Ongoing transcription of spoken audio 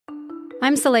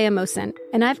I'm Saleha Mohsin,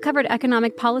 and I've covered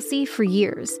economic policy for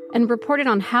years and reported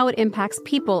on how it impacts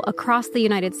people across the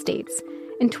United States.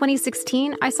 In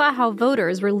 2016, I saw how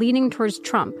voters were leaning towards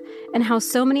Trump and how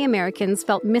so many Americans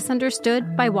felt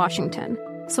misunderstood by Washington.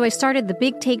 So I started The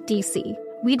Big Take DC.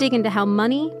 We dig into how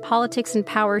money, politics, and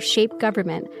power shape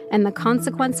government and the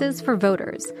consequences for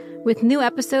voters. With new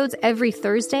episodes every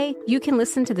Thursday, you can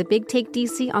listen to The Big Take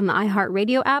DC on the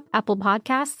iHeartRadio app, Apple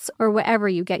Podcasts, or wherever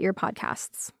you get your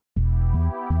podcasts.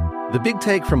 The Big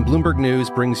Take from Bloomberg News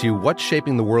brings you what's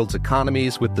shaping the world's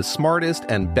economies with the smartest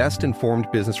and best-informed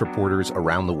business reporters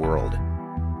around the world.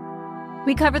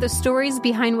 We cover the stories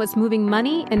behind what's moving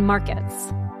money and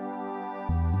markets,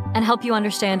 and help you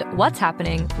understand what's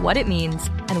happening, what it means,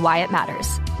 and why it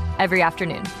matters every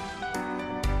afternoon.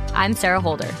 I'm Sarah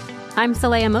Holder. I'm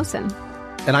Saleha Mohsin.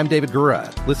 And I'm David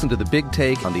Gura. Listen to The Big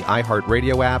Take on the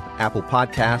iHeartRadio app, Apple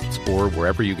Podcasts, or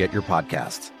wherever you get your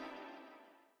podcasts.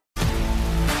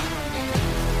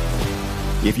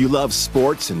 If you love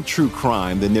sports and true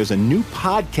crime, then there's a new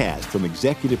podcast from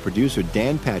executive producer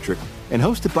Dan Patrick and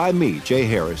hosted by me, Jay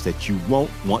Harris, that you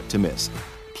won't want to miss.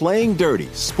 Playing Dirty: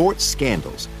 Sports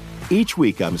Scandals. Each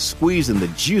week, I'm squeezing the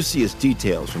juiciest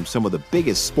details from some of the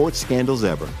biggest sports scandals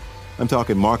ever. I'm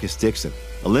talking Marcus Dixon,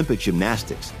 Olympic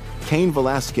gymnastics, Cain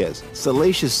Velasquez,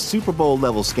 salacious Super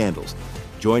Bowl-level scandals.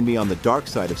 Join me on the dark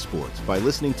side of sports by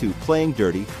listening to Playing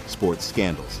Dirty: Sports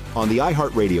Scandals on the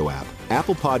iHeartRadio app,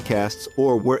 Apple Podcasts,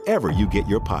 or wherever you get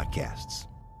your podcasts.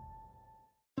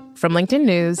 From LinkedIn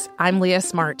News, I'm Leah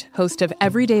Smart, host of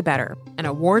Everyday Better, an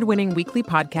award-winning weekly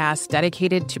podcast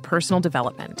dedicated to personal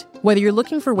development. Whether you're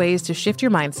looking for ways to shift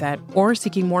your mindset or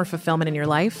seeking more fulfillment in your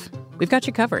life, we've got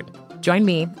you covered. Join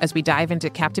me as we dive into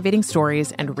captivating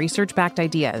stories and research-backed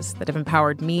ideas that have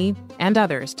empowered me and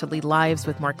others to lead lives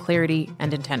with more clarity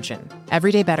and intention.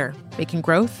 Everyday Better, making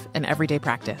growth an everyday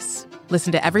practice.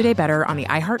 Listen to Everyday Better on the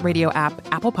iHeartRadio app,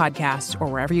 Apple Podcasts, or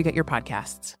wherever you get your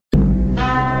podcasts.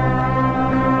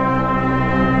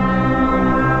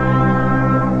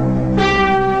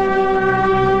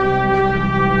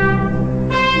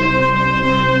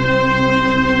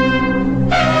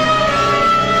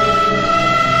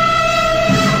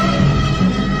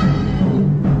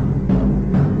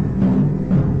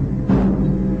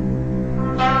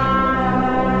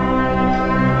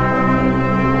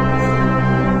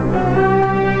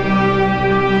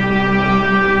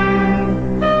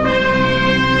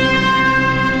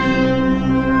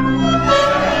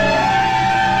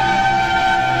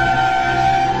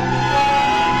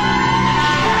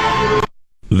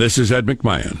 This is Ed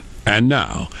McMahon. And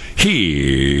now, here's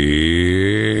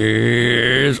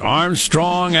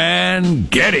Armstrong and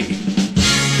Getty.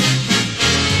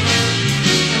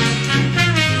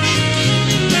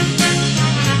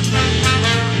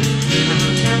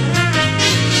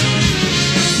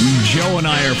 Joe and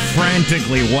I are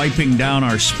frantically wiping down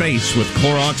our space with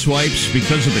Clorox wipes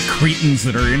because of the cretins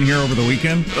that are in here over the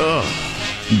weekend. Ugh.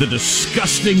 The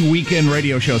disgusting weekend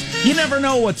radio shows. You never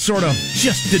know what sort of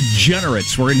just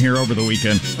degenerates were in here over the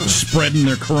weekend, spreading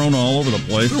their corona all over the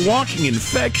place. They're walking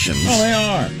infections. Oh, they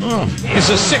are. Oh. It's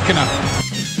a sickener.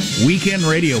 Weekend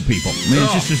radio people. I mean,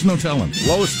 it's just no telling.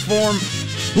 Lowest form.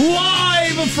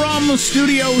 Live from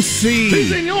Studio C. Si,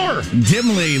 senor.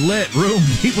 Dimly lit room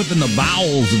deep within the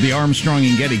bowels of the Armstrong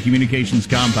and Getty Communications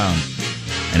compound.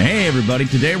 And hey, everybody,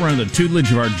 today we're under the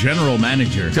tutelage of our general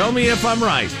manager. Tell me if I'm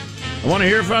right. I want to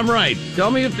hear if I'm right. Tell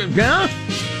me if... Huh?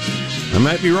 I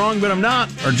might be wrong, but I'm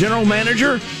not. Our general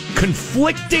manager,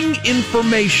 conflicting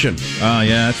information. Oh,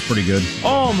 yeah, that's pretty good.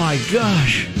 Oh, my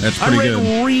gosh. That's pretty good.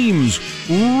 I read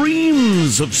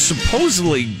reams of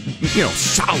supposedly,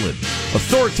 solid,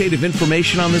 authoritative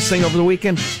information on this thing over the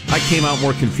weekend. I came out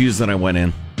more confused than I went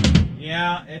in.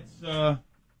 Yeah,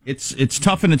 it's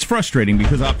tough and it's frustrating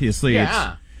because obviously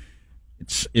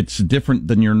it's different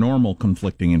than your normal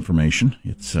conflicting information.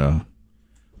 It's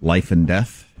life and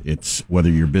death. It's whether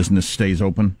your business stays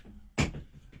open.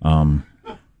 Wow.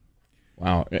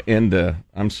 And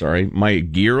I'm sorry, my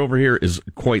gear over here is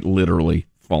quite literally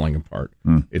falling apart.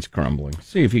 It's crumbling.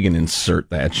 See if you can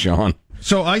insert that, Sean.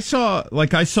 So I saw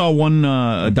one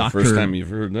doctor. First time you've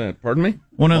heard that. Pardon me?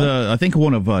 One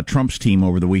of Trump's team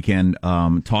over the weekend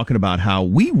talking about how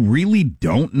we really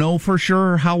don't know for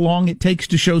sure how long it takes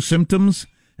to show symptoms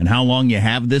and how long you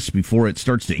have this before it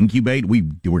starts to incubate.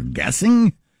 We're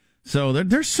guessing. So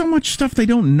there's so much stuff they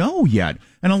don't know yet,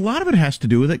 and a lot of it has to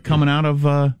do with it coming out of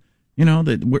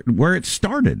where it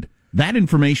started. That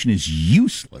information is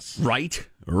useless. Right.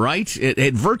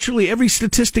 Virtually every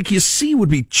statistic you see would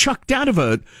be chucked out of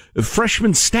a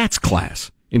freshman stats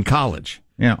class in college.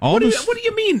 Yeah. What do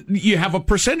you mean? You have a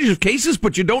percentage of cases,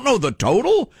 but you don't know the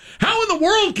total? How in the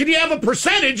world can you have a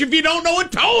percentage if you don't know a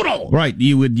total? Right.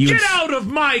 Get out of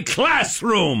my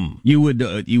classroom. You would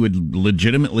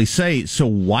legitimately say, so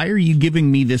why are you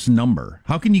giving me this number?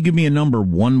 How can you give me a number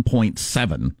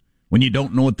 1.7 when you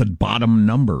don't know what the bottom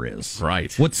number is?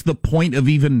 Right. What's the point of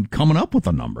even coming up with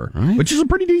a number? Right. Which is a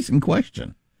pretty decent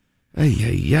question.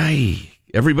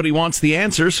 Everybody wants the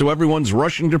answer, so everyone's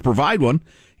rushing to provide one,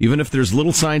 even if there's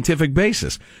little scientific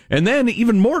basis. And then,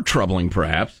 even more troubling,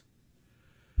 perhaps,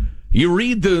 you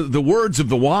read the words of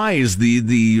the wise,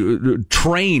 the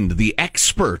trained, the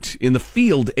expert in the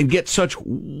field, and get such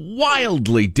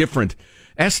wildly different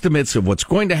estimates of what's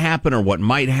going to happen or what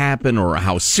might happen or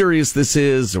how serious this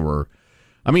is.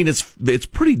 It's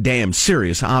pretty damn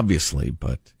serious, obviously,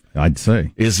 but... I'd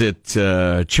say. Is it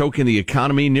choking the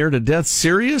economy near to death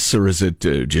serious, or is it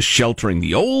just sheltering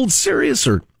the old serious,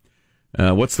 or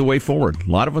what's the way forward? A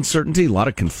lot of uncertainty, a lot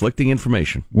of conflicting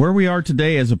information. Where we are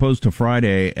today as opposed to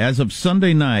Friday, as of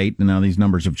Sunday night, and now these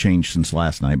numbers have changed since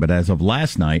last night, but as of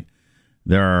last night,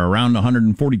 there are around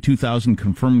 142,000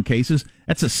 confirmed cases.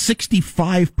 That's a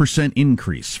 65%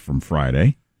 increase from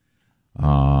Friday.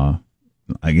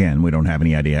 Again, we don't have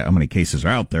any idea how many cases are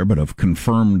out there, but have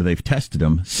confirmed they've tested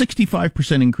them.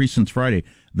 65% increase since Friday.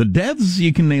 The deaths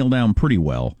you can nail down pretty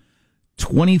well.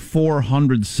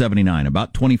 2,479,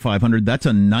 about 2,500. That's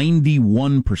a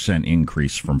 91%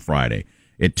 increase from Friday.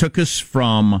 It took us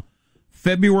from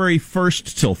February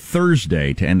 1st till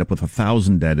Thursday to end up with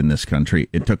 1,000 dead in this country.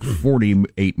 It took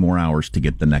 48 more hours to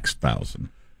get the next 1,000,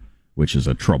 which is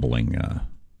a troubling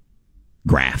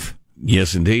graph.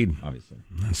 Yes, indeed. Obviously.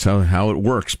 That's how it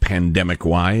works,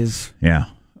 pandemic-wise. Yeah.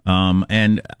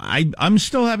 And I'm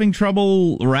still having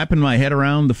trouble wrapping my head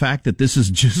around the fact that this is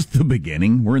just the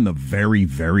beginning. We're in the very,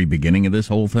 very beginning of this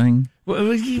whole thing.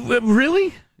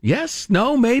 Really? Yes?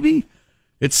 No? Maybe?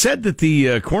 It's said that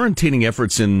the quarantining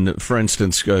efforts in, for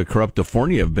instance,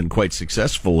 Corruptifornia have been quite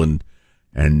successful, and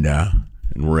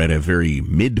we're at a very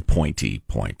mid-pointy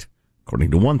point,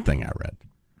 according to one thing I read.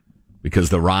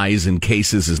 Because the rise in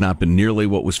cases has not been nearly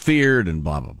what was feared, and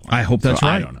blah, blah, blah. I hope that's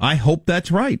right. I hope that's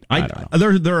right.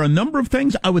 There are a number of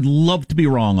things I would love to be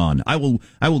wrong on. I will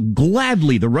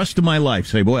gladly, the rest of my life,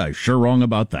 say, boy, I was sure wrong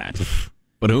about that.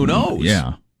 But who knows?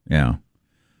 Yeah.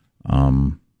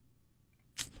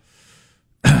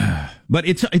 But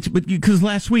it's because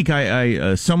last week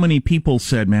I so many people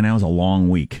said, man, that was a long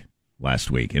week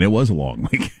last week, and it was a long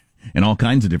week in all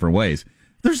kinds of different ways.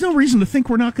 There's no reason to think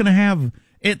we're not going to have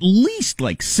at least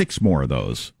like 6 more of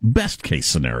those. Best case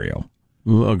scenario.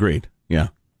 Agreed. Yeah.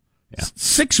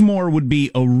 6 more would be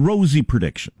a rosy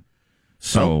prediction.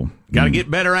 So got to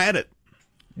get better at it.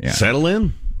 Yeah. Settle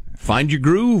in. Find your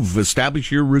groove.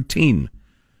 Establish your routine.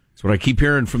 That's what I keep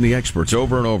hearing from the experts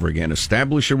over and over again.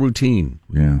 Establish a routine.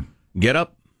 Yeah. Get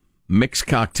up, mix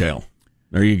cocktail.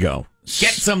 There you go.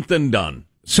 Get something done.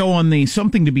 So on the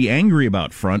something to be angry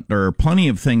about front, there are plenty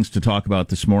of things to talk about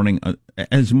this morning.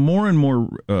 As more and more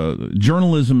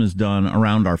journalism is done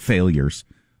around our failures,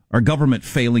 our government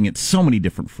failing at so many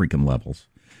different freaking levels.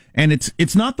 And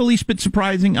it's not the least bit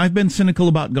surprising. I've been cynical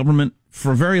about government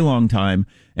for a very long time,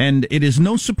 and it is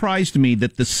no surprise to me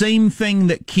that the same thing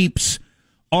that keeps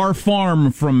our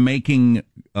farm from making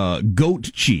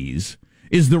goat cheese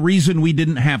is the reason we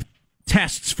didn't have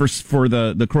tests for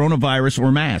the coronavirus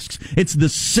or masks. It's the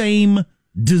same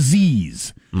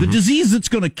disease. Mm-hmm. The disease that's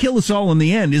going to kill us all in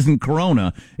the end isn't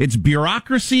corona. It's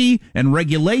bureaucracy and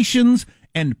regulations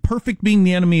and perfect being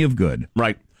the enemy of good.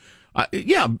 Right.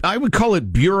 I would call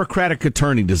it bureaucratic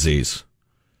attorney disease.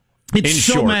 It's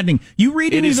so maddening. You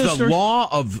read it any is of those the stories? law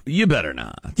of you better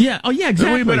not. Yeah. Oh, yeah.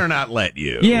 Exactly. We better not let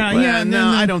you. Yeah. Well, yeah. No,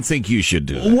 I don't think you should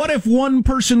do that. What if one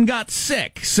person got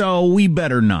sick? So we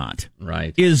better not.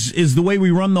 Right. Is the way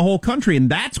we run the whole country, and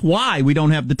that's why we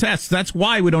don't have the tests. That's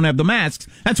why we don't have the masks.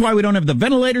 That's why we don't have the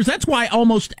ventilators. That's why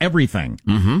almost everything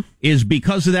is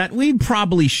because of that. We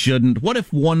probably shouldn't. What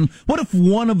if one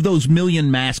of those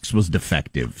million masks was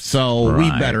defective? So we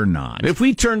better not. If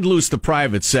we turned loose the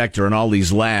private sector and all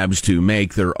these labs to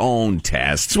make their own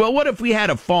tests, well, what if we had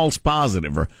a false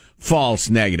positive or false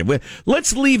negative?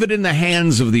 Let's leave it in the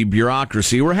hands of the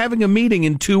bureaucracy. We're having a meeting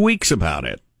in 2 weeks about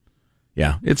it.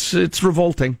 Yeah, it's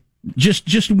revolting.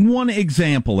 Just one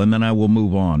example, and then I will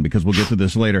move on because we'll get to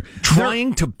this later.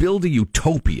 Trying to build a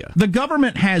utopia. The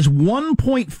government has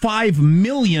 1.5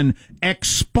 million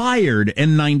expired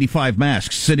N95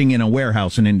 masks sitting in a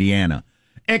warehouse in Indiana.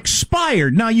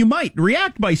 Expired. Now, you might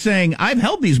react by saying, I've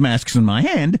held these masks in my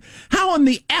hand. How in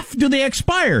the F do they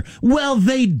expire? Well,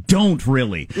 they don't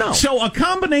really. No. So a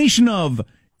combination of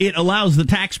it allows the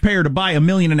taxpayer to buy 1.5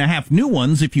 million new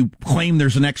ones if you claim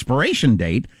there's an expiration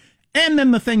date. And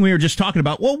then the thing we were just talking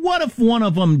about, well, what if one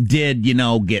of them did,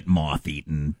 get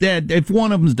moth-eaten? If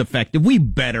one of them's defective, we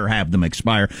better have them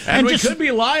expire. And we could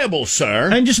be liable, sir.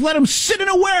 And just let them sit in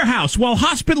a warehouse while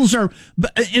hospitals are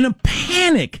in a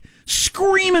panic,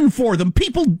 screaming for them.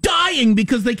 People dying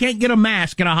because they can't get a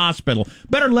mask in a hospital.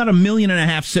 Better let 1.5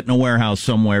 million sit in a warehouse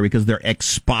somewhere because they're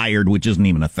expired, which isn't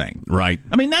even a thing. Right.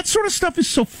 I mean, that sort of stuff is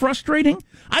so frustrating.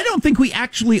 I don't think we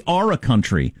actually are a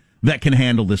country that can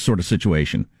handle this sort of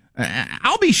situation.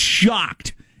 I'll be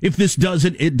shocked if this does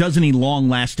any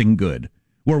long-lasting good,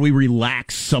 where we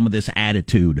relax some of this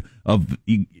attitude of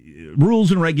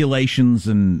rules and regulations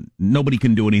and nobody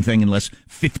can do anything unless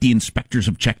 50 inspectors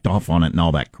have checked off on it and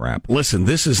all that crap. Listen,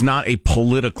 this is not a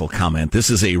political comment. This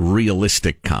is a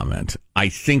realistic comment. I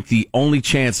think the only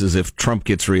chance is if Trump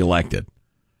gets reelected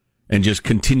and just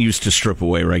continues to strip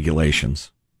away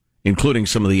regulations, including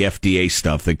some of the FDA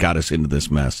stuff that got us into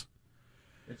this mess.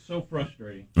 It's so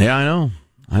frustrating. Yeah, I know.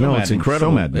 It's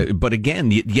incredible. So but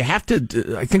again, you have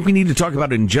to, I think we need to talk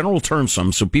about it in general terms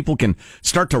so people can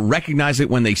start to recognize it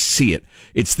when they see it.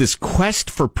 It's this quest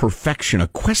for perfection, a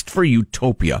quest for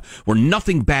utopia, where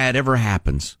nothing bad ever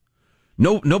happens.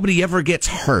 Nobody ever gets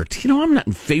hurt. I'm not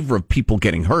in favor of people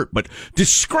getting hurt, but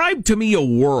describe to me a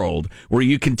world where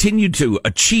you continue to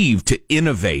achieve, to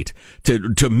innovate,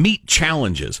 to meet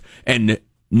challenges, and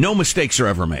no mistakes are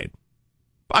ever made.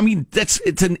 I mean,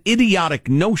 it's an idiotic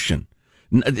notion.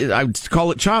 I would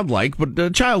call it childlike, but a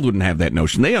child wouldn't have that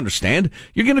notion. They understand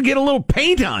you're going to get a little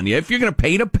paint on you if you're going to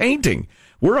paint a painting.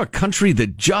 We're a country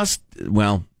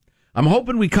that I'm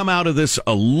hoping we come out of this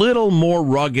a little more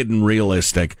rugged and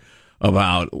realistic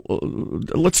about,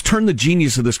 let's turn the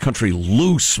genius of this country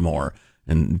loose more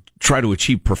and try to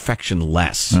achieve perfection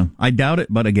less. I doubt it,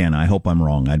 but again, I hope I'm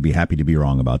wrong. I'd be happy to be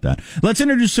wrong about that. Let's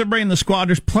introduce everybody in the squad.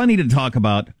 There's plenty to talk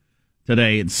about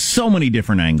today. It's so many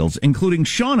different angles, including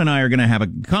Sean and I are going to have a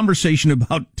conversation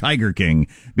about Tiger King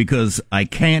because I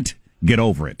can't get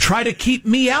over it. Try to keep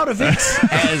me out of it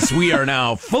as we are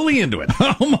now fully into it.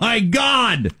 Oh my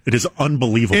God. It is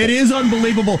unbelievable. It is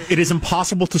unbelievable. It is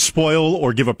impossible to spoil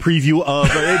or give a preview of.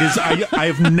 It is. I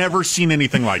have never seen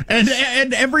anything like this.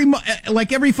 And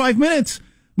every 5 minutes,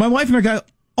 my wife and I go,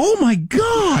 oh my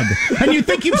God. And you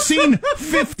think you've seen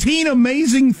 15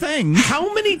 amazing things.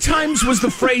 How many times was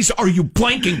the phrase, are you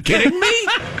blanking kidding me?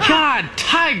 God,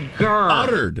 Tiger.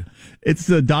 Uttered. It's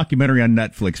a documentary on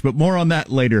Netflix, but more on that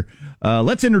later.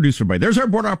 Let's introduce everybody. There's our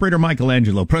board operator,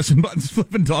 Michelangelo, pressing buttons,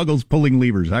 flipping toggles, pulling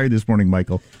levers. How are you this morning,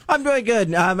 Michael? I'm doing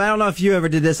good. I don't know if you ever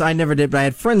did this. I never did, but I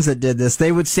had friends that did this.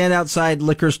 They would stand outside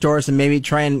liquor stores and maybe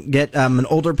try and get an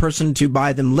older person to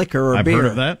buy them liquor or beer. I've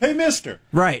heard of that. Hey, mister.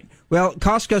 Right. Well,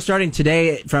 Costco starting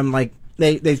today from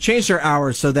they've changed their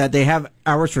hours so that they have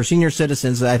hours for senior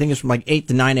citizens. I think it's from 8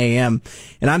 to 9 a.m.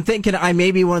 And I'm thinking I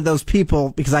may be one of those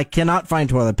people, because I cannot find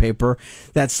toilet paper,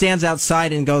 that stands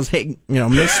outside and goes, hey,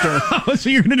 mister. So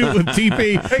you're going to do it with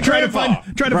TP. Try to find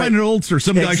an oldster,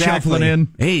 some guy shuffling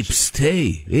in. Hey,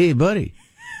 psst, hey, buddy.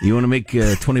 You want to make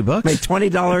 $20? Make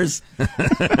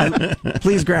 $20.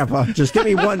 Please, Grandpa, just give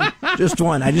me one. Just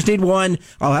one. I just need one.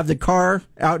 I'll have the car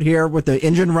out here with the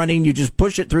engine running. You just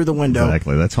push it through the window.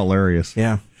 Exactly. That's hilarious.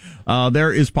 Yeah.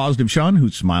 There is Positive Sean,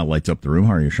 whose smile lights up the room.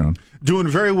 How are you, Sean? Doing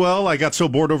very well. I got so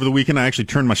bored over the weekend, I actually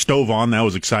turned my stove on. That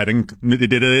was exciting.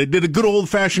 Did a good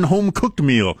old-fashioned home-cooked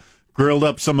meal. Grilled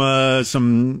up some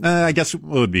I guess it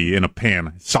would be in a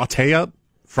pan.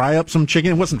 Fry up some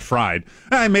chicken. It wasn't fried.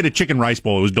 I made a chicken rice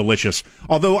bowl. It was delicious.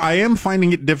 Although I am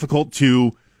finding it difficult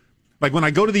to, when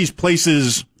I go to these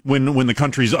places, when the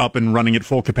country's up and running at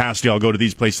full capacity, I'll go to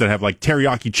these places that have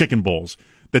teriyaki chicken bowls.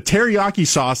 The teriyaki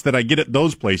sauce that I get at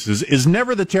those places is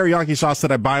never the teriyaki sauce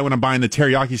that I buy when I'm buying the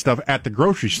teriyaki stuff at the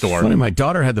grocery store. It's funny, my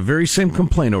daughter had the very same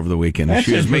complaint over the weekend.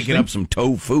 She was making up some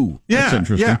tofu. Yeah, that's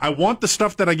interesting. Yeah. I want the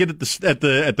stuff that I get at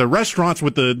the restaurants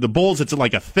with the bowls. It's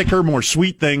like a thicker, more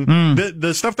sweet thing.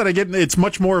 The stuff that I get, it's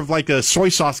much more of a soy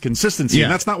sauce consistency, and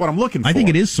that's not what I'm looking for. I think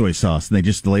it is soy sauce, and they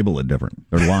just label it different.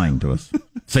 They're lying to us.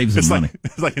 Saves them money.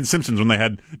 It's like in Simpsons when they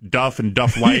had Duff and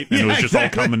Duff Light, and it was just all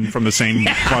coming from the same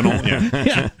funnel.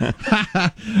 Yeah.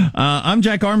 I'm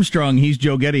Jack Armstrong. He's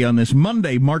Joe Getty on this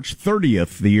Monday, March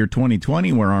 30th, the year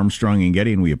 2020. We're Armstrong and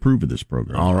Getty, and we approve of this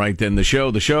program. All right, then the show.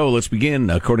 Let's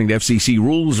begin. According to FCC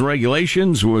rules and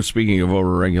regulations, we're speaking of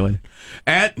overregulated.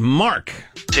 At Mark.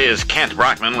 Tis Kent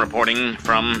Brockman reporting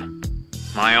from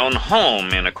my own home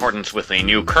in accordance with a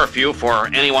new curfew for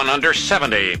anyone under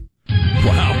 70.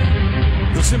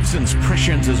 Wow. The Simpsons,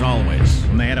 prescient as always.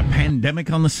 And they had a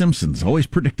pandemic on The Simpsons, always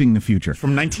predicting the future.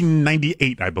 From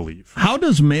 1998, I believe. How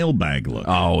does Mailbag look?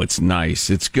 Oh, it's nice.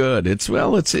 It's good. It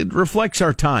reflects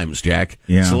our times, Jack.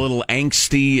 Yeah. It's a little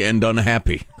angsty and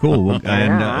unhappy. Cool.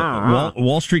 And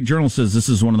Wall Street Journal says this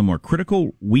is one of the more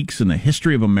critical weeks in the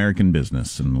history of American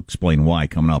business, and we'll explain why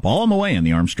coming up. All on the way on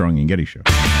the Armstrong and Getty Show.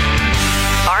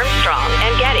 Armstrong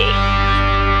and Getty.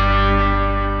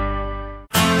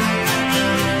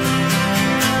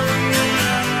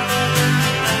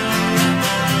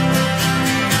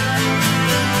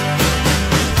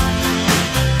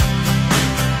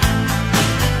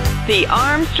 The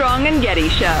Armstrong and Getty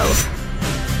Show.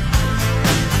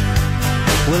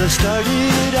 Well, it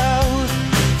started out.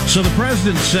 So the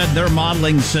president said their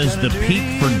modeling says the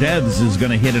peak for deaths is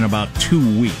going to hit in about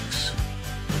 2 weeks.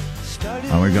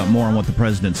 We've got more on what the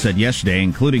president said yesterday,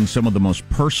 including some of the most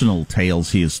personal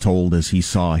tales he has told as he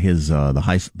saw his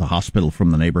the hospital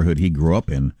from the neighborhood he grew up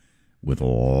in with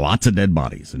lots of dead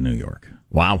bodies in New York.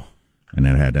 Wow. And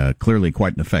it had clearly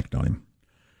quite an effect on him.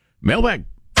 Mailbag.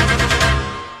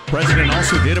 President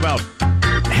also did about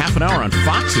half an hour on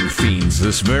Fox and Fiends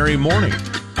this very morning.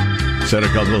 Said a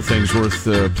couple of things worth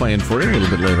playing for you a little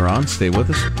bit later on. Stay with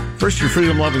us. First, your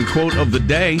freedom-loving quote of the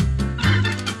day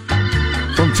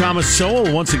from Thomas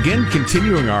Sowell, once again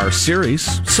continuing our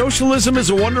series. Socialism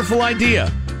is a wonderful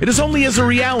idea. It is only as a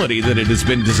reality that it has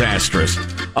been disastrous.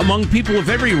 Among people of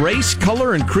every race,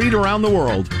 color, and creed around the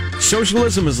world,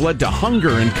 socialism has led to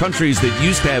hunger in countries that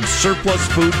used to have surplus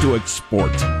food to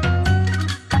export.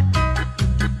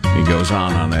 He goes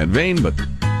on that vein, but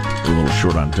a little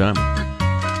short on time.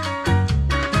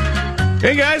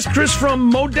 Hey guys, Chris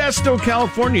from Modesto,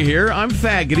 California here. I'm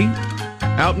faggoty,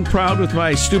 out and proud with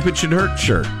my Stupid Should Hurt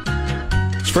shirt.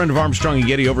 It's a friend of Armstrong and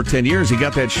Getty over 10 years. He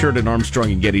got that shirt at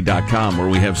armstrongandgetty.com, where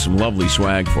we have some lovely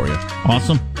swag for you.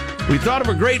 Awesome. We thought of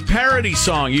a great parody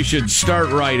song you should start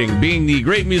writing, being the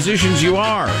great musicians you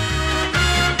are.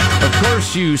 Of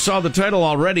course, you saw the title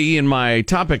already in my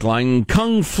topic line,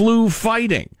 Kung Flu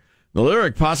Fighting. The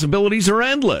lyric possibilities are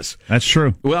endless. That's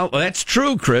true. Well, that's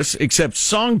true, Chris, except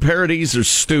song parodies are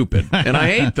stupid, and I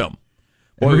hate them.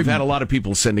 Well, we've had a lot of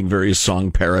people sending various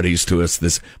song parodies to us,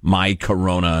 this My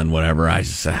Corona and whatever. I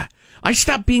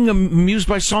stopped being amused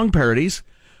by song parodies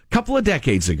a couple of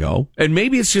decades ago, and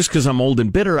maybe it's just because I'm old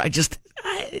and bitter. If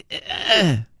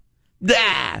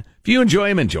you enjoy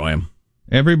them, enjoy them.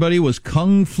 Everybody was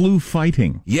Kung Flu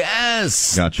Fighting.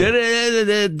 Yes. Gotcha.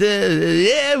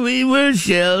 Yeah, we were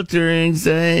sheltering,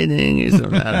 signing, or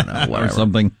something. I don't know. Whatever. Or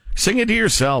something. Sing it to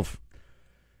yourself.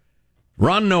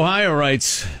 Ron in Ohio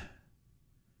writes,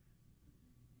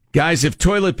 guys, if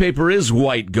toilet paper is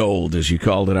white gold, as you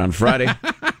called it on Friday,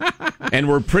 and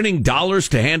we're printing dollars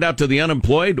to hand out to the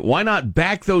unemployed, why not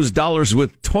back those dollars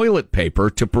with toilet paper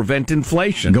to prevent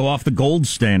inflation? Go off the gold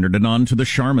standard and on to the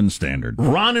Charmin standard.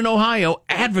 Ron in Ohio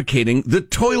advocating the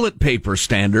toilet paper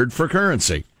standard for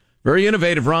currency. Very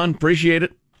innovative, Ron. Appreciate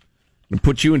it. And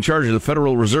put you in charge of the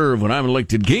Federal Reserve when I'm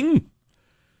elected king.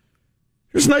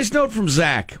 Here's a nice note from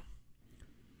Zach.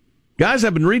 Guys,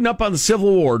 I've been reading up on the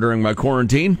Civil War during my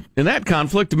quarantine. In that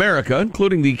conflict, America,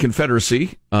 including the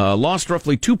Confederacy, lost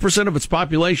roughly 2% of its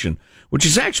population, which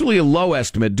is actually a low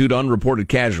estimate due to unreported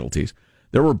casualties.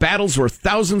 There were battles where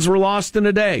thousands were lost in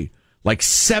a day, like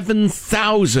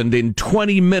 7,000 in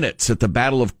 20 minutes at the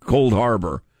Battle of Cold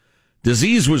Harbor.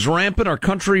 Disease was rampant, our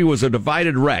country was a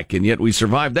divided wreck, and yet we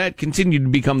survived that, continued to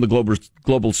become the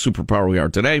global superpower we are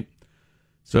today.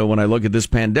 So when I look at this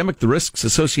pandemic, the risks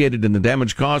associated and the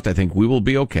damage caused, I think we will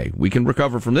be okay. We can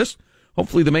recover from this.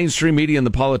 Hopefully the mainstream media and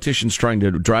the politicians trying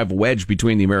to drive a wedge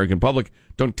between the American public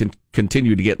don't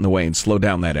continue to get in the way and slow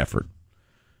down that effort.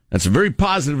 That's a very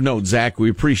positive note, Zach. We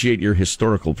appreciate your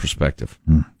historical perspective.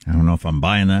 I don't know if I'm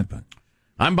buying that, but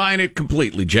I'm buying it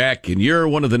completely, Jack, and you're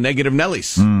one of the negative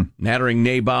Nellies, nattering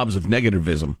nabobs of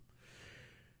negativism.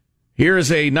 Here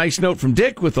is a nice note from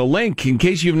Dick with a link. In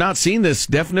case you've not seen this,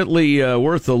 definitely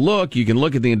worth a look. You can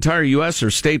look at the entire U.S.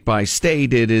 or state by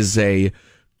state. It is a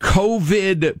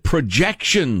COVID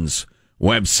projections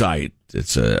website.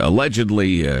 It's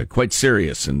allegedly quite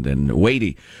serious and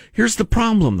weighty. Here's the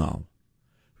problem, though.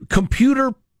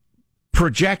 Computer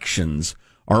projections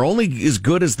are only as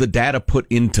good as the data put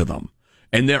into them.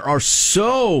 And there are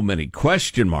so many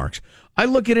question marks. I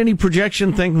look at any projection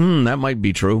and think, that might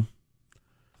be true.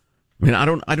 I mean,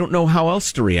 I don't know how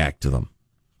else to react to them.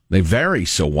 They vary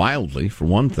so wildly, for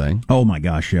one thing. Oh, my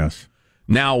gosh, yes.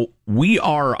 Now, we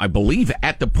are, I believe,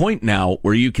 at the point now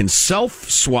where you can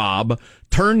self-swab,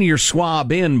 turn your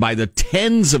swab in by the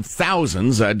tens of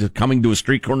thousands, coming to a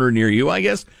street corner near you, I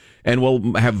guess, and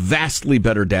we'll have vastly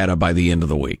better data by the end of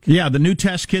the week. Yeah, the new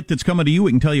test kit that's coming to you,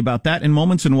 we can tell you about that in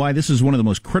moments and why this is one of the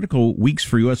most critical weeks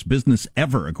for U.S. business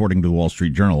ever, according to the Wall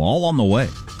Street Journal. All on the way.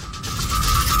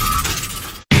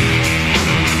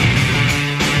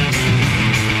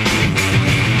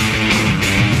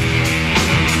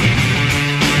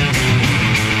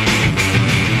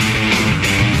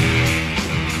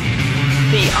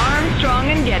 The Armstrong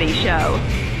and Getty Show.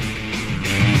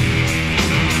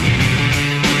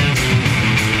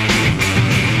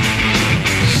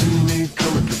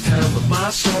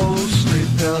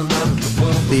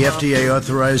 The FDA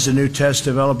authorized a new test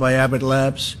developed by Abbott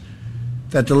Labs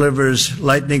that delivers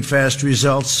lightning-fast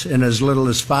results in as little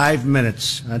as 5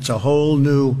 minutes. That's a whole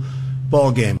new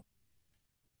ballgame.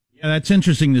 Yeah, that's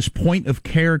interesting. This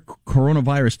point-of-care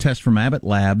coronavirus test from Abbott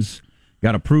Labs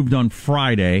got approved on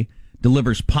Friday,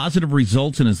 delivers positive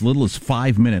results in as little as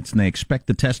 5 minutes, and they expect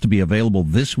the test to be available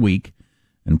this week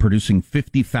and producing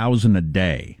 50,000 a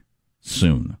day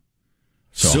soon.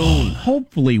 So soon.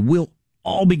 Hopefully we'll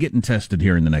all be getting tested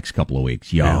here in the next couple of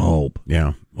weeks. I hope.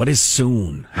 Yeah. What is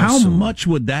soon? How soon? much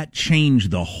would that change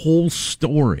the whole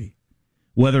story?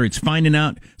 Whether it's finding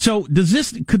out. So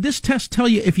could this test tell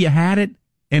you if you had it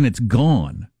and it's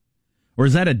gone? Or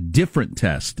is that a different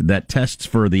test that tests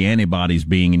for the antibodies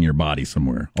being in your body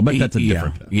somewhere? I'll bet that's a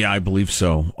different test. Yeah, I believe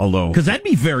so. Although, because that'd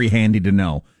be very handy to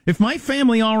know. If my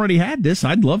family already had this,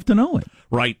 I'd love to know it.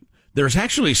 Right. There's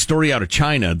actually a story out of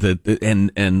China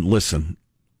and listen,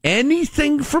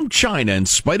 anything from China, in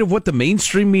spite of what the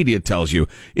mainstream media tells you,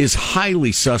 is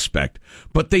highly suspect.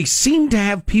 But they seem to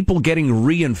have people getting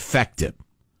reinfected.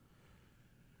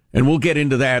 And we'll get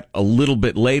into that a little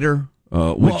bit later,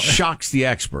 which shocks the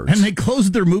experts. And they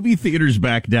closed their movie theaters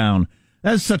back down.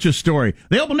 That's such a story.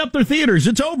 They opened up their theaters.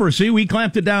 It's over. See, we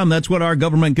clamped it down. That's what our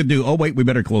government could do. Oh, wait, we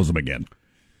better close them again.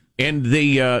 And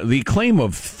the claim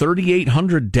of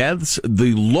 3,800 deaths,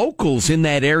 the locals in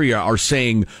that area are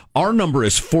saying our number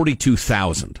is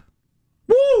 42,000.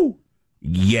 Woo!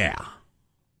 Yeah.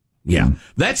 Yeah.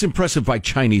 That's impressive by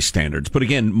Chinese standards. But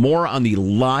again, more on the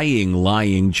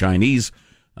lying Chinese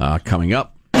coming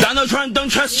up. Donald Trump, don't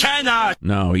trust China.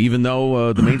 No, even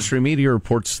though the mainstream media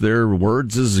reports their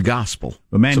words as gospel.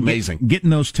 But man, it's amazing. Getting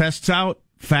those tests out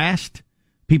fast.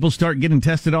 People start getting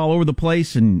tested all over the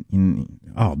place, and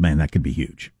oh man, that could be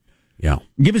huge. Yeah,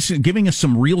 giving us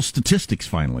some real statistics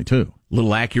finally too.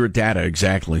 Little accurate data,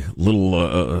 exactly.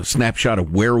 Little snapshot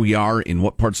of where we are in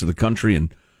what parts of the country,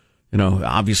 and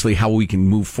obviously how we can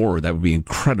move forward. That would be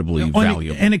incredibly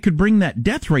valuable, and it could bring that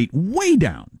death rate way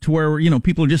down to where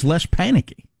people are just less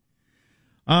panicky.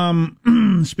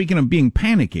 Speaking of being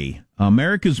panicky,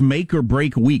 America's make or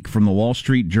break week from the Wall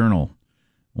Street Journal.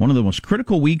 One of the most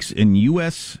critical weeks in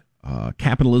U.S.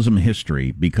 Capitalism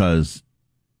history, because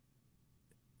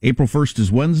April 1st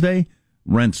is Wednesday,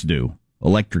 rent's due,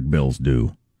 electric bills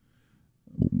due,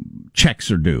 checks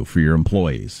are due for your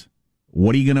employees.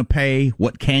 What are you going to pay?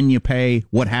 What can you pay?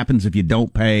 What happens if you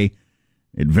don't pay?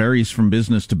 It varies from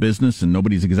business to business, and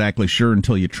nobody's exactly sure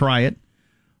until you try it.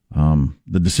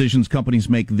 The decisions companies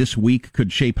make this week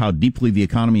could shape how deeply the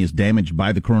economy is damaged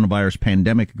by the coronavirus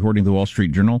pandemic, according to the Wall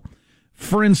Street Journal.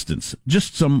 For instance,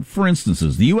 for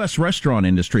instances, the U.S. restaurant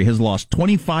industry has lost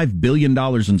 $25 billion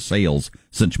in sales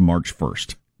since March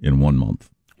 1st in 1 month.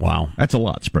 Wow. That's a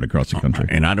lot spread across the country.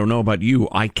 And I don't know about you,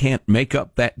 I can't make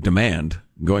up that demand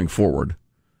going forward.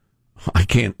 I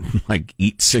can't,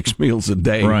 eat 6 meals a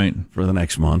day for the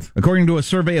next month. According to a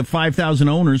survey of 5,000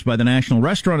 owners by the National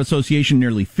Restaurant Association,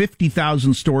 nearly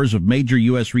 50,000 stores of major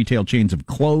U.S. retail chains have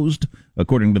closed,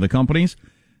 according to the companies.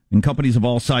 And companies of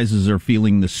all sizes are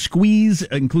feeling the squeeze,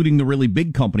 including the really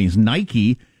big companies.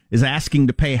 Nike is asking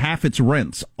to pay half its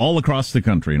rents all across the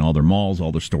country in all their malls,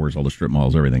 all their stores, all the strip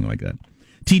malls, everything like that.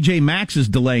 TJ Maxx is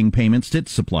delaying payments to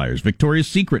its suppliers. Victoria's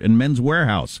Secret and Men's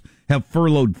Warehouse have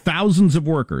furloughed thousands of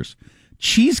workers.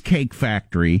 Cheesecake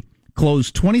Factory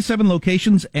closed 27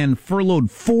 locations and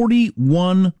furloughed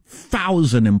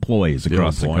 41,000 employees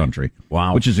across the country.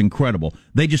 Wow. Which is incredible.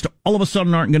 They just all of a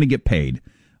sudden aren't going to get paid.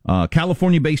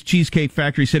 California-based Cheesecake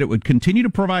Factory said it would continue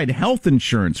to provide health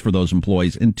insurance for those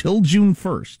employees until June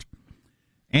 1st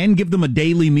and give them a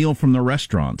daily meal from their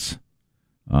restaurants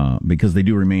because they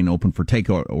do remain open for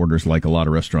takeout orders like a lot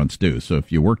of restaurants do. So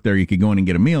if you work there, you could go in and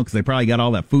get a meal because they probably got all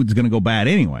that food's going to go bad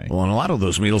anyway. Well, and a lot of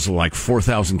those meals are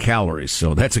 4,000 calories,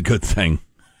 so that's a good thing.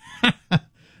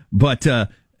 But,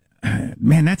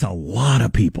 man, that's a lot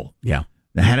of people. Yeah.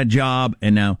 That had a job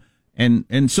and now...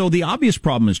 And so the obvious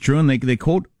problem is true, and they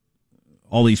quote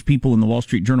all these people in the Wall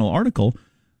Street Journal article.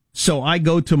 So I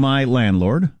go to my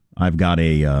landlord. I've got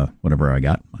a, whatever I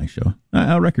got, my show,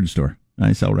 a record store.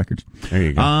 I sell records. There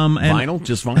you go. And vinyl?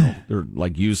 Just vinyl? They're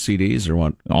like used CDs or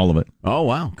what? All of it. Oh,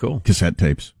 wow. Cool. Cassette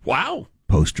tapes. Wow.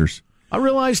 Posters. I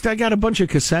realized I got a bunch of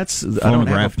cassettes. I don't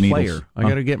have a player. Needles. I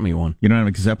got to get me one. You don't have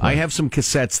a cassette player? I have some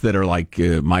cassettes that are like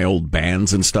my old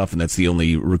bands and stuff, and that's the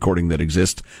only recording that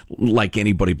exists. Like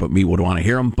anybody but me would want to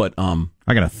hear them. But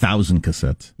I got 1,000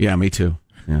 cassettes. Yeah, me too.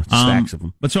 Yeah, stacks of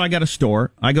them. But so I got a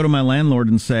store. I go to my landlord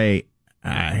and say,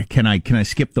 "Can I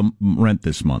skip the rent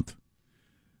this month?"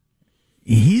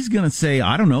 He's going to say,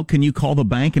 "I don't know. Can you call the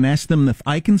bank and ask them if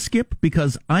I can skip?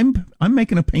 Because I'm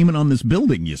making a payment on this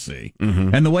building, you see.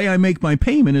 Mm-hmm. And the way I make my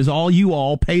payment is you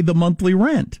all pay the monthly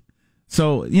rent.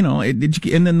 So,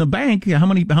 and then the bank, how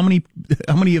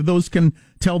many of those can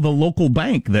tell the local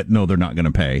bank that no, they're not going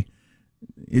to pay?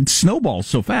 It snowballs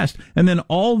so fast. And then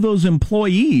all those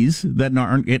employees that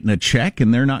aren't getting a check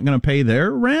and they're not going to pay their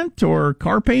rent or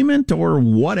car payment or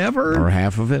whatever. Or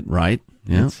half of it, right?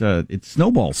 Yeah. It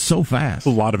snowballs so fast. A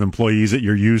lot of employees at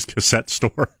your used cassette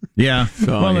store. Yeah.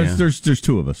 There's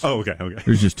two of us. Oh, okay.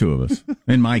 There's just two of us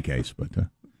in my case, but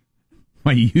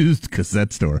my used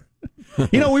cassette store.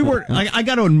 I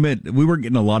got to admit, we were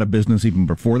getting a lot of business even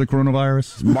before the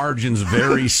coronavirus. Margins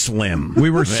very slim. We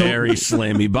were very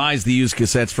slim. He buys the used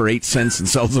cassettes for 8 cents and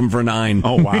sells them for 9.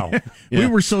 Oh, wow. Yeah. We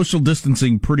were social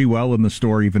distancing pretty well in the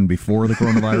store even before the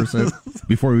coronavirus hit,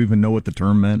 before we even know what the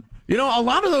term meant. A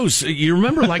lot of those, you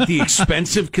remember like the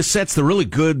expensive cassettes, the really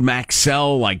good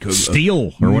Maxell, like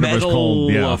steel or whatever it's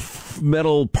called. Yeah.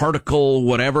 Metal particle,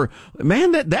 whatever.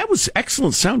 Man, that was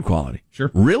excellent sound quality. Sure.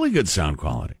 Really good sound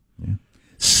quality. Yeah.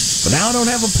 But now I don't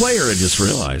have a player, I just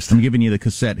realized. I'm giving you the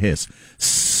cassette hiss.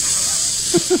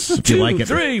 If you 2, like it.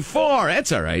 3, 4.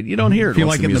 That's all right. You don't hear it. If you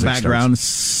like it in the background.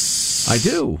 I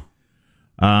do.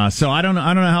 So I don't know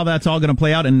how that's all going to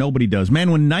play out, and nobody does. Man,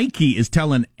 when Nike is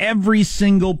telling every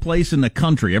single place in the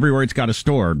country, everywhere it's got a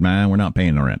store, man, we're not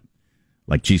paying the rent,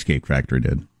 like Cheesecake Factory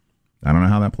did. I don't know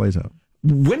how that plays out.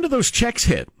 When do those checks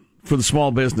hit for the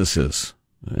small businesses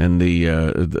and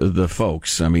the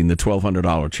folks? I mean, the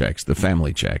 $1,200 checks, the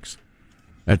family checks.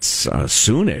 That's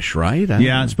soonish, right?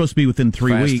 Yeah, it's supposed to be within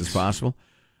 3 weeks. Fast as possible.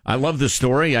 I love this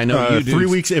story. I know you do. 3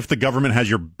 weeks if the government has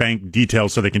your bank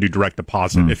details so they can do direct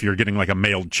deposit. If you're getting like a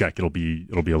mailed check, it'll be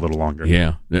a little longer.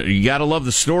 Yeah. You got to love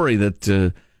the story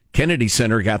that Kennedy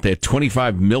Center got that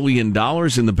 $25 million in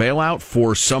the bailout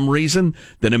for some reason,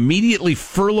 then immediately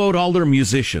furloughed all their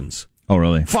musicians. Oh,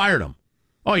 really? Fired them.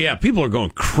 Oh, yeah. People are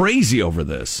going crazy over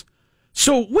this.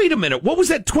 So, wait a minute. What was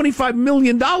that $25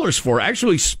 million for?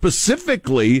 Actually,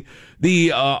 specifically,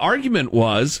 the argument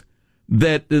was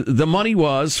that the money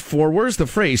was for, where's the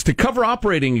phrase, to cover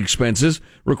operating expenses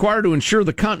required to ensure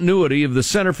the continuity of the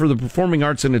Center for the Performing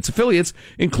Arts and its affiliates,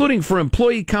 including for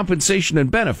employee compensation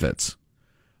and benefits.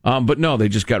 But no, they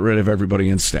just got rid of everybody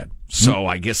instead. So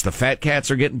I guess the fat cats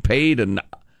are getting paid and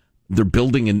they're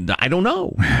building, and I don't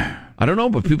know,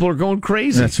 but people are going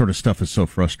crazy. That sort of stuff is so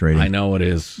frustrating. I know it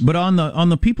is. But on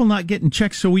the people not getting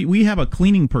checks, so we have a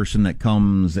cleaning person that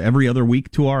comes every other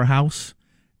week to our house,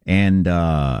 and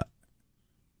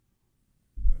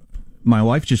my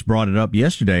wife just brought it up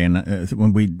yesterday, and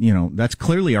when we, that's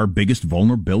clearly our biggest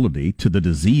vulnerability to the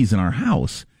disease in our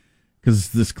house, because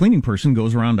this cleaning person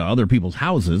goes around to other people's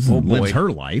houses and lives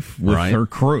her life with her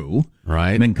crew,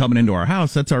 right? And then coming into our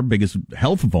house, that's our biggest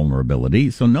health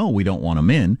vulnerability. So no, we don't want them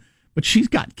in. But she's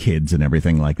got kids and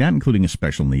everything like that, including a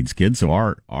special needs kid.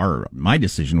 So my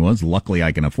decision was, luckily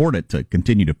I can afford it, to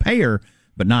continue to pay her,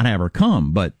 but not have her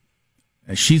come. But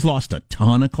she's lost a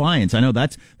ton of clients. I know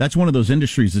that's one of those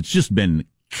industries that's just been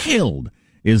killed,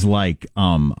 is like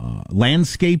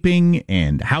landscaping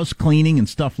and house cleaning and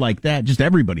stuff like that. Just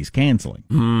everybody's canceling.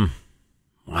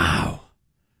 Wow.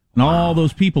 And all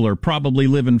those people are probably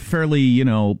living fairly,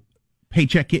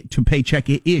 paycheck to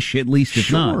paycheck-ish, at least,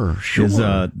 if not. Sure.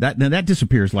 That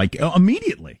disappears like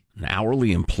immediately. And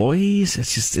hourly employees,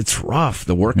 it's rough.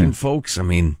 The working folks, I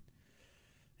mean,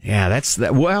 yeah, that's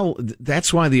that. Well,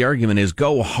 that's why the argument is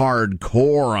go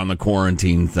hardcore on the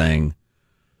quarantine thing.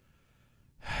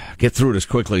 Get through it as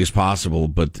quickly as possible,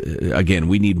 but again,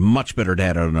 we need much better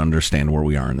data to understand where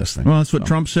we are in this thing. Well, that's what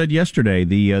Trump said yesterday.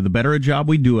 The better a job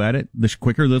we do at it, the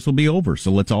quicker this will be over.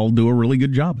 So let's all do a really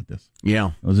good job at this.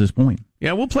 Yeah. That was his point.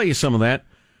 Yeah, we'll play you some of that.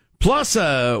 Plus,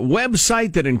 a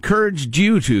website that encouraged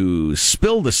you to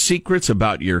spill the secrets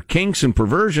about your kinks and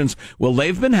perversions. Well,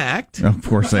 they've been hacked. Of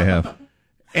course they have.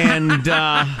 And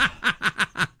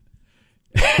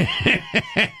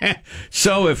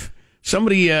so if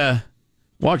somebody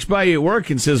walks by you at work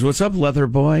and says, "What's up, leather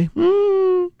boy?"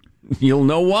 You'll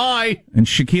know why. And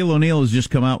Shaquille O'Neal has just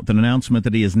come out with an announcement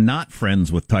that he is not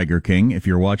friends with Tiger King. If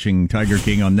you're watching Tiger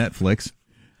King on Netflix,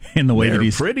 and the way they're that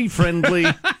he's pretty friendly.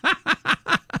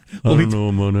 I don't know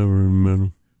him. I never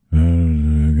met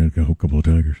him. I got a couple of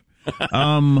tigers.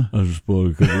 I just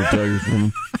bought a couple of tigers from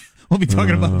him. We'll be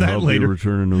talking about that I'll later. Be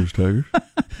returning those tigers.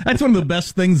 That's one of the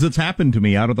best things that's happened to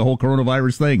me out of the whole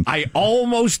coronavirus thing. I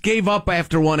almost gave up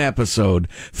after one episode.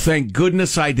 Thank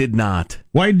goodness I did not.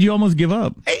 Why did you almost give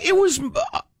up? It was...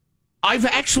 I've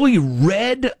actually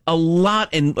read a lot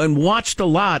and watched a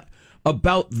lot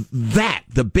about that,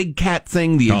 the big cat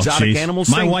thing, the exotic animals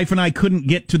thing. My wife and I couldn't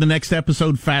get to the next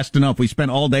episode fast enough. We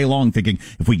spent all day long thinking,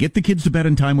 if we get the kids to bed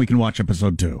in time, we can watch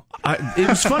episode 2. It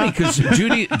was funny because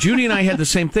Judy and I had the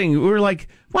same thing. We were like,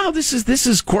 wow, this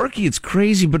is quirky, it's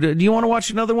crazy, but do you want to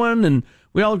watch another one? And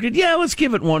we all agreed, yeah, let's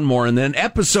give it one more. And then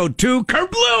episode 2,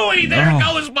 kerblooey, there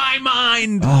goes my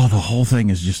mind. Oh, the whole thing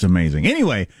is just amazing.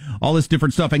 Anyway, all this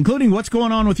different stuff, including what's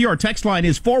going on with you. Our text line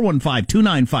is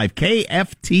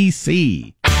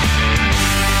 415-295-KFTC.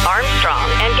 Armstrong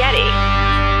and Getty.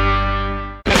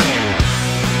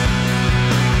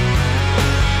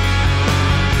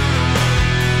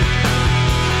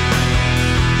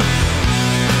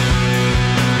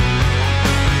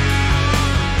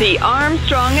 The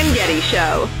Armstrong and Getty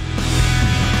Show.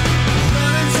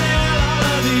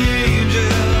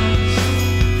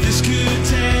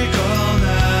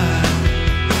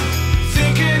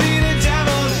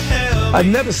 I've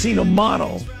never seen a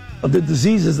model of the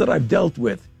diseases that I've dealt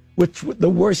with, which the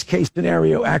worst case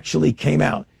scenario actually came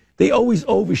out. They always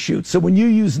overshoot. So when you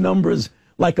use numbers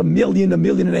like 1 million, 1.5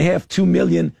 million, 2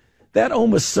 million, that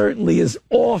almost certainly is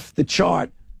off the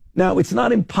chart. Now, it's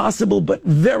not impossible, but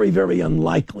very, very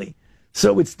unlikely.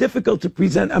 So it's difficult to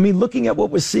present. I mean, looking at what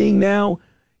we're seeing now,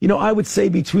 I would say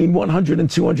between 100 and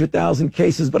 200,000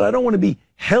 cases, but I don't want to be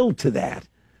held to that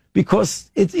because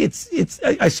it's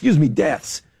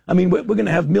deaths. I mean, we're going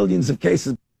to have millions of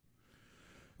cases.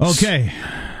 Okay.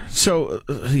 So,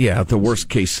 the worst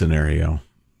case scenario.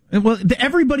 Well,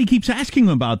 everybody keeps asking him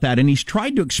about that, and he's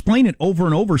tried to explain it over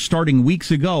and over starting weeks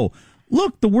ago.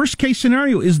 Look, the worst case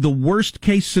scenario is the worst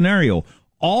case scenario.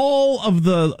 All of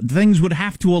the things would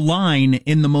have to align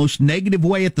in the most negative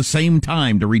way at the same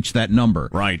time to reach that number.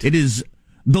 Right. It is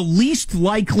the least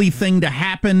likely thing to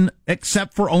happen,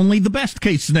 except for only the best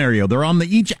case scenario. They're on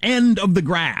each end of the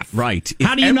graph. Right.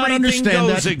 How do you not understand that?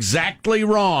 Everything goes exactly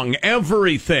wrong,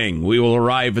 everything, we will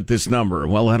arrive at this number.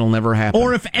 Well, that'll never happen.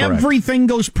 Or if everything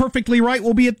goes perfectly right,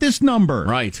 we'll be at this number.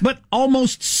 Right. But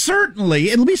almost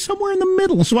certainly, it'll be somewhere in the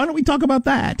middle. So why don't we talk about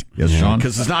that? Yes, Sean?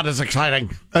 Because it's not as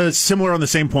exciting. Similar on the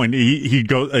same point, he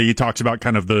talks about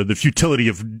kind of the futility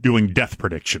of doing death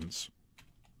predictions.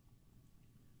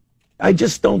 I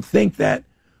just don't think that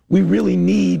we really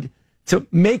need to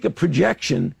make a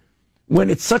projection when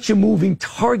it's such a moving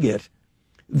target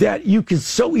that you can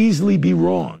so easily be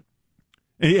wrong.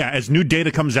 Yeah, as new data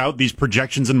comes out, these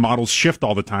projections and models shift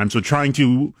all the time. So trying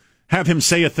to have him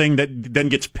say a thing that then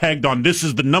gets pegged on this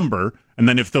is the number, and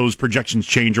then if those projections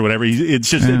change or whatever,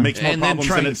 it makes more problems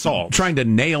than it solves. Trying to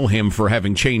nail him for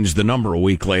having changed the number a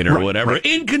week later or whatever. Right.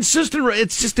 Inconsistent.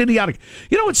 It's just idiotic.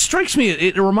 It strikes me,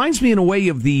 it reminds me in a way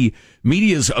of the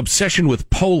media's obsession with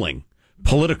polling,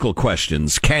 political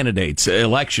questions, candidates,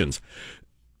 elections.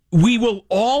 We will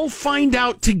all find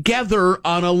out together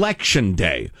on Election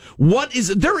Day.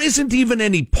 There isn't even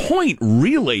any point,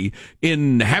 really,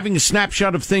 in having a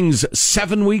snapshot of things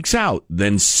 7 weeks out,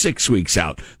 then 6 weeks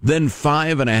out, then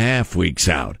 5.5 weeks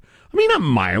out. I mean, I'm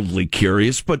mildly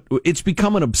curious, but it's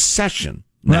become an obsession.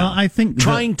 Well, I think it's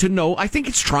trying to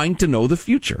know the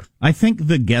future. I think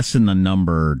the guess in the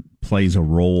number plays a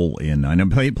role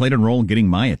played a role in getting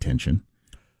my attention.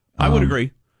 I would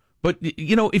agree. But,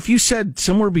 if you said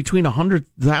somewhere between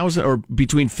 100,000 or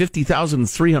between 50,000 and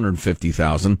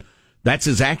 350,000, that's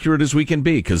as accurate as we can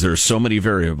be because there are so many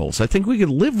variables. I think we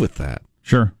could live with that.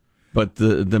 Sure. But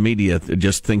the media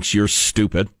just thinks you're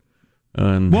stupid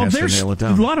and has to nail it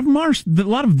down. A lot of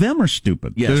them are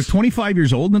stupid. Yes. They're 25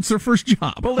 years old and it's their first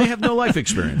job. Well, they have no life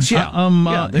experience.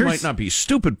 Yeah. They might not be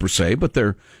stupid per se, but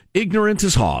they're ignorant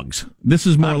as hogs. This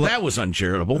is more. That was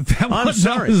uncharitable. I'm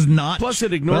sorry. That was not. Plus,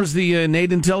 it ignores the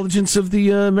innate intelligence of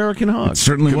the American hog. It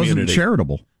certainly community. wasn't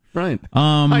charitable. Right.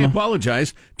 I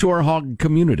apologize to our hog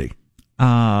community.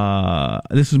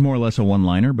 This is more or less a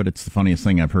one-liner, but it's the funniest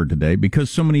thing I've heard today because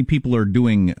so many people are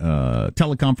doing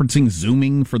teleconferencing,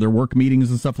 Zooming for their work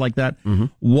meetings and stuff like that. Mm-hmm.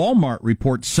 Walmart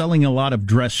reports selling a lot of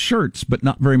dress shirts, but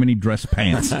not very many dress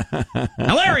pants.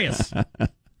 Hilarious.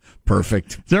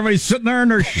 Perfect. So everybody's sitting there in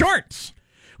their shorts.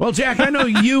 Well, Jack, I know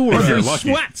you were their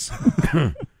sweats.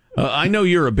 I know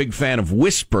you're a big fan of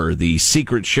Whisper, the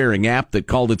secret sharing app that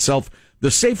called itself the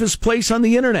safest place on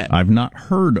the internet. I've not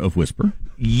heard of Whisper.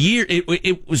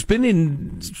 It was been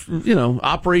in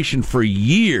operation for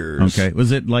years. Okay,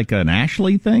 was it like an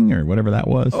Ashley thing or whatever that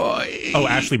was?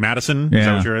 Ashley Madison. Yeah. Is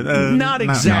that what you're, not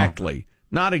exactly.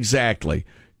 No. Not exactly.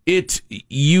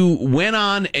 You went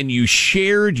on and you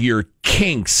shared your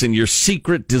kinks and your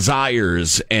secret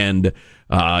desires and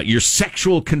your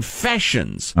sexual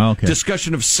confessions. Okay.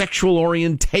 Discussion of sexual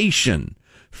orientation.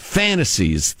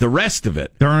 Fantasies, the rest of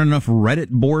it. There aren't enough Reddit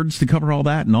boards to cover all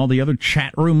that and all the other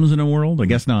chat rooms in the world? I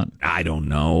guess not. I don't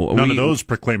know. None of those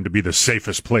proclaim to be the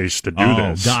safest place to do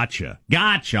this. Gotcha.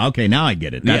 Okay, now I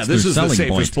get it. That's this is the selling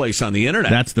safest point. place on the internet.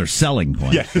 That's their selling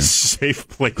point. Yes, safe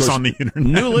place on the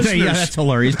internet. New listeners, yeah, that's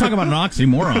hilarious. Talk about an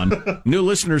oxymoron. New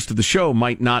listeners to the show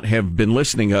might not have been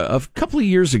listening a couple of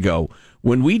years ago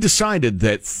when we decided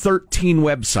that 13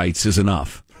 websites is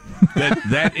enough.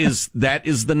 that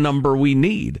is the number we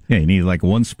need. Yeah, you need like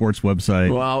one sports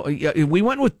website. Well, we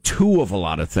went with 2 of a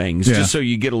lot of things, just so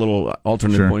you get a little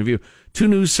alternate point of view. 2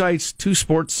 news sites, 2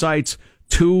 sports sites,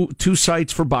 two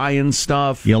sites for buying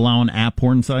stuff. You allow an app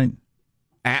porn site?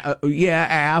 App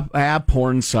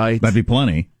porn sites. That'd be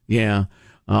plenty. Yeah.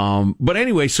 But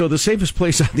anyway, so the safest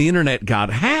place on the internet got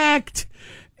hacked,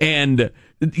 and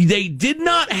they did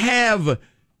not have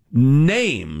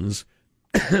names.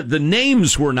 The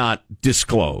names were not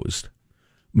disclosed,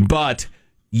 but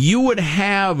you would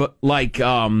have like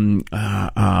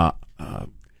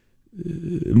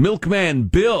Milkman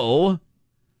Bill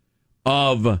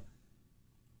of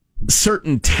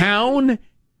certain town,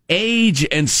 age,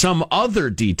 and some other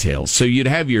details. So you'd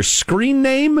have your screen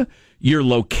name, your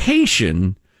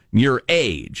location, your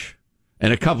age,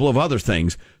 and a couple of other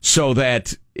things so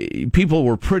that people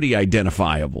were pretty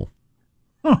identifiable.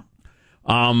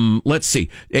 Let's see.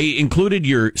 They included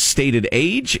your stated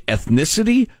age,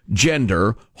 ethnicity,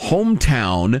 gender,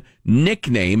 hometown,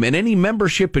 nickname, and any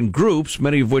membership in groups,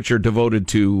 many of which are devoted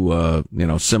to,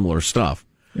 similar stuff.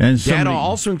 And Data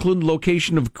also included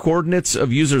location of coordinates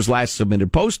of users' last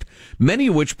submitted post, many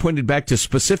of which pointed back to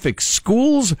specific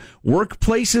schools,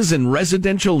 workplaces, and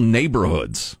residential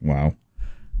neighborhoods. Wow.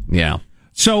 Yeah.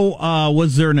 So,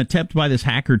 was there an attempt by this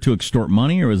hacker to extort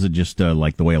money, or was it just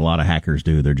like the way a lot of hackers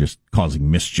do? They're just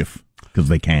causing mischief because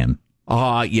they can.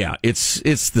 Yeah, it's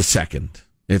the second.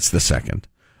 It's the second.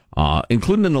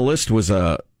 Included in the list was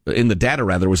in the data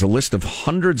was a list of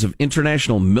hundreds of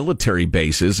international military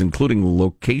bases, including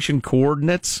location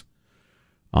coordinates.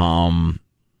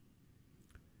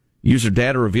 User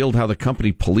data revealed how the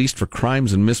company policed for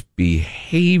crimes and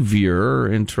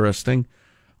misbehavior. Interesting.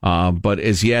 But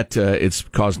as yet, it's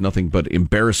caused nothing but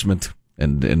embarrassment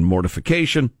and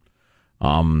mortification.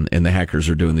 And the hackers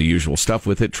are doing the usual stuff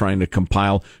with it, trying to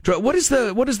compile. What is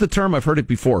the term? I've heard it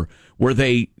before, where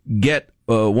they get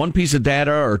one piece of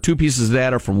data or 2 pieces of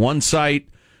data from one site,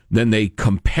 then they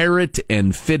compare it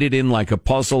and fit it in like a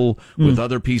puzzle with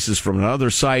other pieces from another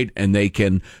site, and they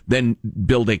can then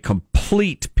build a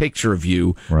complete picture of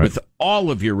you with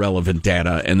all of your relevant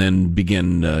data, and then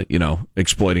begin,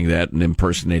 exploiting that and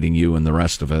impersonating you and the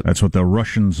rest of it. That's what the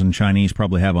Russians and Chinese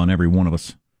probably have on every one of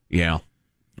us. Yeah.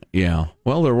 Yeah.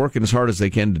 Well, they're working as hard as they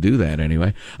can to do that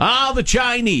anyway. The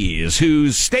Chinese,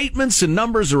 whose statements and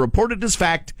numbers are reported as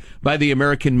fact by the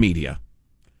American media.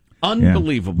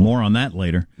 Unbelievable. Yeah, more on that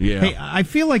later. Yeah. Hey, I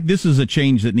feel like this is a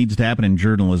change that needs to happen in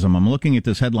journalism. I'm looking at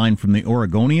this headline from the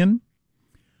Oregonian.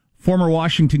 Former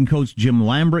Washington coach Jim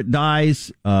Lambert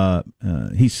dies.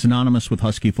 He's synonymous with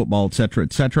Husky football, et cetera,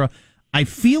 et cetera. I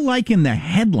feel like in the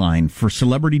headline for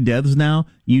celebrity deaths now,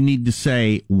 you need to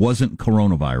say, wasn't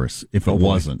coronavirus, if it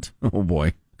wasn't. Oh,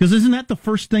 boy. Because isn't that the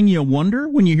first thing you wonder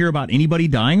when you hear about anybody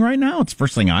dying right now? It's the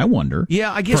first thing I wonder.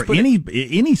 Yeah, I guess. For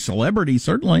any celebrity,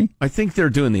 certainly. I think they're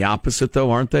doing the opposite,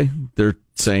 though, aren't they? They're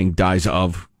saying dies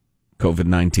of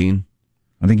COVID-19.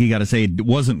 I think you got to say it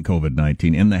wasn't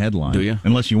COVID-19 in the headline. Do you?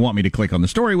 Unless you want me to click on the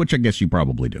story, which I guess you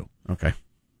probably do. Okay.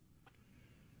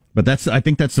 But I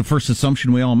think that's the first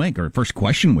assumption we all make, or first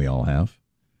question we all have.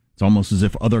 It's almost as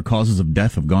if other causes of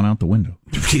death have gone out the window.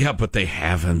 Yeah, but they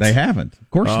haven't. They haven't. Of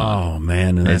course not. Oh,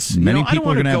 man. And that's, many people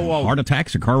are going to have heart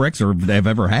attacks or car wrecks, or they've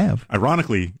ever have.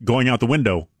 Ironically, going out the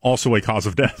window, also a cause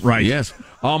of death. Right. Yes.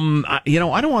 I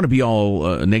don't want to be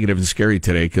all negative and scary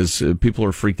today, because people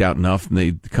are freaked out enough and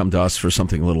they come to us for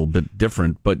something a little bit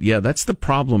different. But yeah, that's the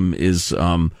problem is,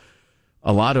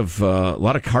 a lot of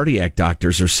cardiac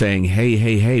doctors are saying,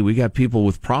 hey, we got people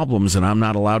with problems and I'm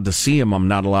not allowed to see them. I'm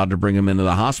not allowed to bring them into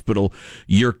the hospital.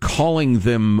 You're calling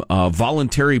them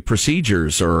voluntary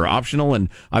procedures or optional. And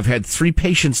I've had 3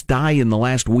 patients die in the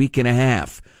last week and a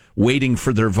half waiting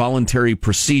for their voluntary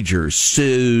procedures.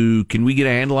 So can we get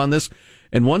a handle on this?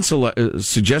 And one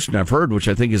suggestion I've heard, which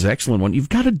I think is an excellent one, you've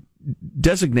got to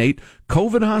designate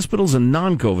COVID hospitals and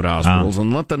non-COVID hospitals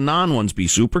and let the non-ones be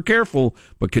super careful,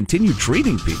 but continue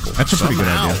treating people. That's a pretty good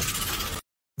idea.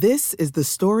 This is the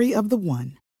story of the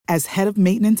one. As head of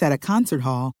maintenance at a concert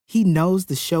hall, he knows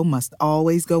the show must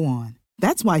always go on.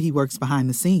 That's why he works behind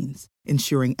the scenes,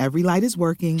 ensuring every light is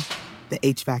working, the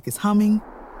HVAC is humming,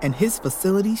 and his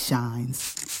facility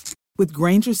shines. With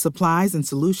Grainger's supplies and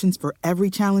solutions for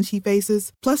every challenge he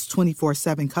faces, plus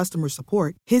 24/7 customer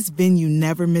support, his venue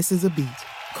never misses a beat.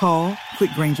 Call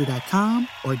quickgrainger.com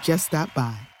or just stop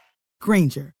by.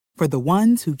 Grainger, for the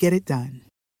ones who get it done.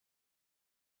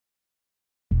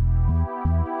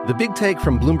 The Big Take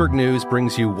from Bloomberg News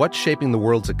brings you what's shaping the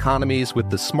world's economies with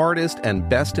the smartest and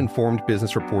best-informed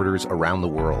business reporters around the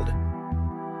world.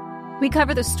 We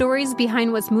cover the stories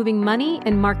behind what's moving money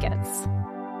and markets,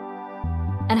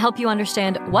 and help you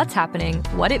understand what's happening,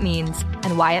 what it means,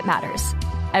 and why it matters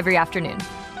every afternoon.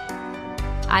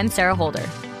 I'm Sarah Holder.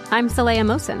 I'm Saleha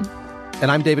Mohsin.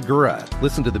 And I'm David Gura.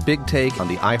 Listen to The Big Take on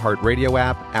the iHeartRadio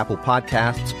app, Apple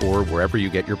Podcasts, or wherever you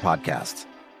get your podcasts.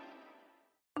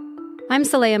 I'm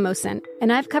Saleha Mohsin,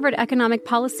 and I've covered economic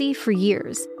policy for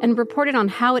years and reported on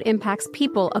how it impacts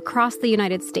people across the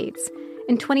United States.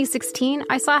 In 2016,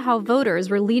 I saw how voters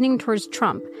were leaning towards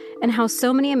Trump and how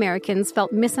so many Americans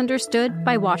felt misunderstood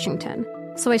by Washington.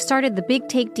 So I started The Big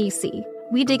Take DC.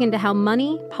 We dig into how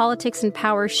money, politics, and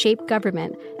power shape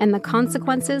government and the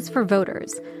consequences for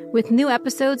voters. With new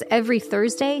episodes every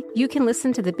Thursday, you can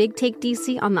listen to The Big Take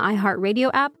DC on the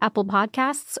iHeartRadio app, Apple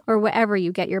Podcasts, or wherever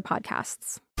you get your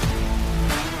podcasts.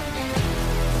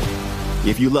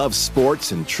 If you love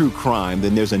sports and true crime,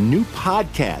 then there's a new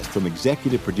podcast from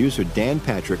executive producer Dan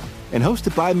Patrick and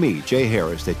hosted by me, Jay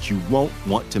Harris, that you won't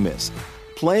want to miss.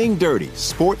 Playing Dirty: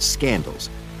 Sports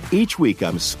Scandals. Each week,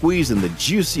 I'm squeezing the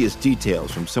juiciest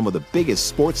details from some of the biggest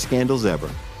sports scandals ever.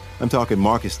 I'm talking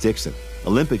Marcus Dixon,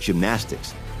 Olympic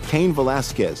gymnastics, Cain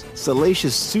Velasquez,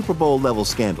 salacious Super Bowl-level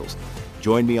scandals.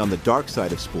 Join me on the dark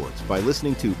side of sports by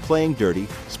listening to Playing Dirty: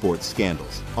 Sports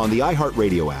Scandals on the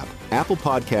iHeartRadio app, Apple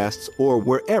Podcasts, or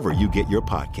wherever you get your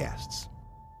podcasts.